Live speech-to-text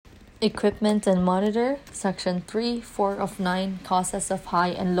Equipment and monitor, Section 3, 4 of 9, causes of high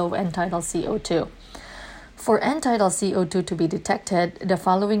and low end-tidal CO2. For end-tidal CO2 to be detected, the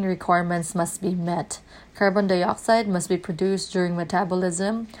following requirements must be met. Carbon dioxide must be produced during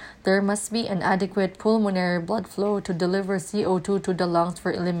metabolism. There must be an adequate pulmonary blood flow to deliver CO2 to the lungs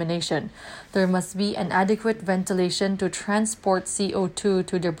for elimination. There must be an adequate ventilation to transport CO2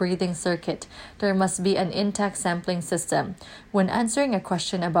 to the breathing circuit. There must be an intact sampling system. When answering a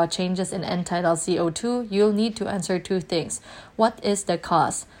question about changes in end-tidal CO2, you'll need to answer two things. What is the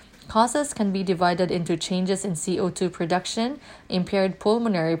cause? Causes can be divided into changes in CO2 production, impaired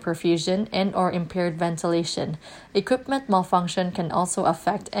pulmonary perfusion, and/or impaired ventilation. Equipment malfunction can also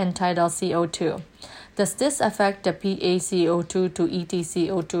affect end-tidal CO2. Does this affect the PaCO2 to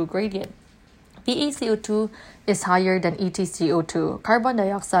EtCO2 gradient? PaCO2 is higher than EtCO2. Carbon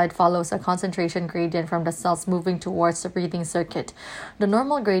dioxide follows a concentration gradient from the cells moving towards the breathing circuit. The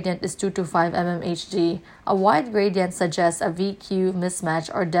normal gradient is 2 to 5 mmHg. A wide gradient suggests a VQ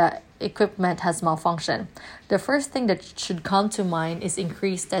mismatch or the equipment has malfunction. The first thing that should come to mind is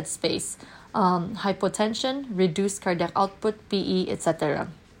increased dead space, hypotension, reduced cardiac output, PE, etc.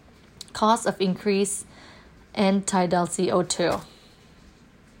 Cause of increased end-tidal CO2.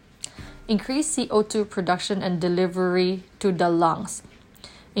 Increased CO2 production and delivery to the lungs.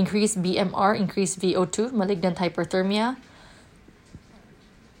 Increased BMR, increased VO2, malignant hyperthermia,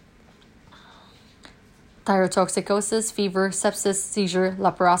 thyrotoxicosis, fever, sepsis, seizure,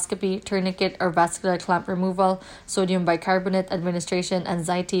 laparoscopy, tourniquet or vascular clamp removal, sodium bicarbonate administration,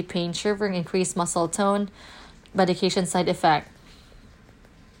 anxiety, pain, shivering, increased muscle tone, medication side effect.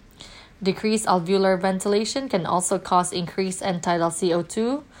 Decreased alveolar ventilation can also cause increased end-tidal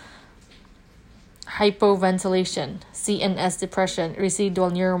CO2. Hypoventilation, CNS depression,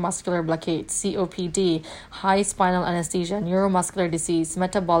 residual neuromuscular blockade, COPD, high spinal anesthesia, neuromuscular disease,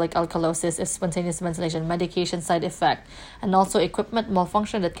 metabolic alkalosis if spontaneous ventilation, medication side effect, and also equipment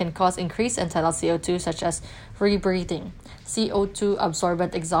malfunction that can cause increased end-tidal CO2 such as rebreathing, CO2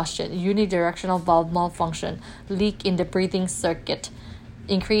 absorbent exhaustion, unidirectional valve malfunction, leak in the breathing circuit,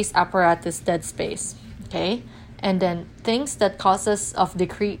 increased apparatus dead space. Okay? And then things that causes of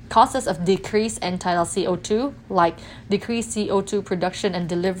decreased end-tidal CO2, like decreased CO2 production and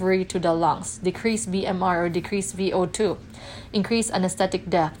delivery to the lungs, decreased BMR or decreased VO2, increased anesthetic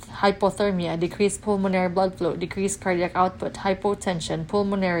depth, hypothermia, decreased pulmonary blood flow, decreased cardiac output, hypotension,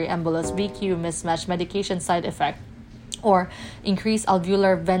 pulmonary embolus, VQ mismatch, medication side effect, or increased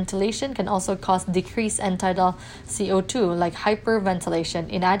alveolar ventilation can also cause decreased end-tidal CO2 like hyperventilation,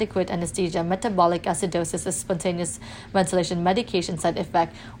 inadequate anesthesia, metabolic acidosis, spontaneous ventilation, medication side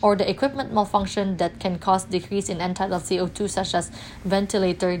effect, or the equipment malfunction that can cause decrease in end-tidal CO2 such as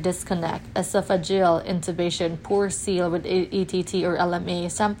ventilator disconnect, esophageal intubation, poor seal with ETT or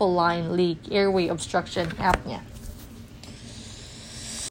LMA, sample line leak, airway obstruction, apnea.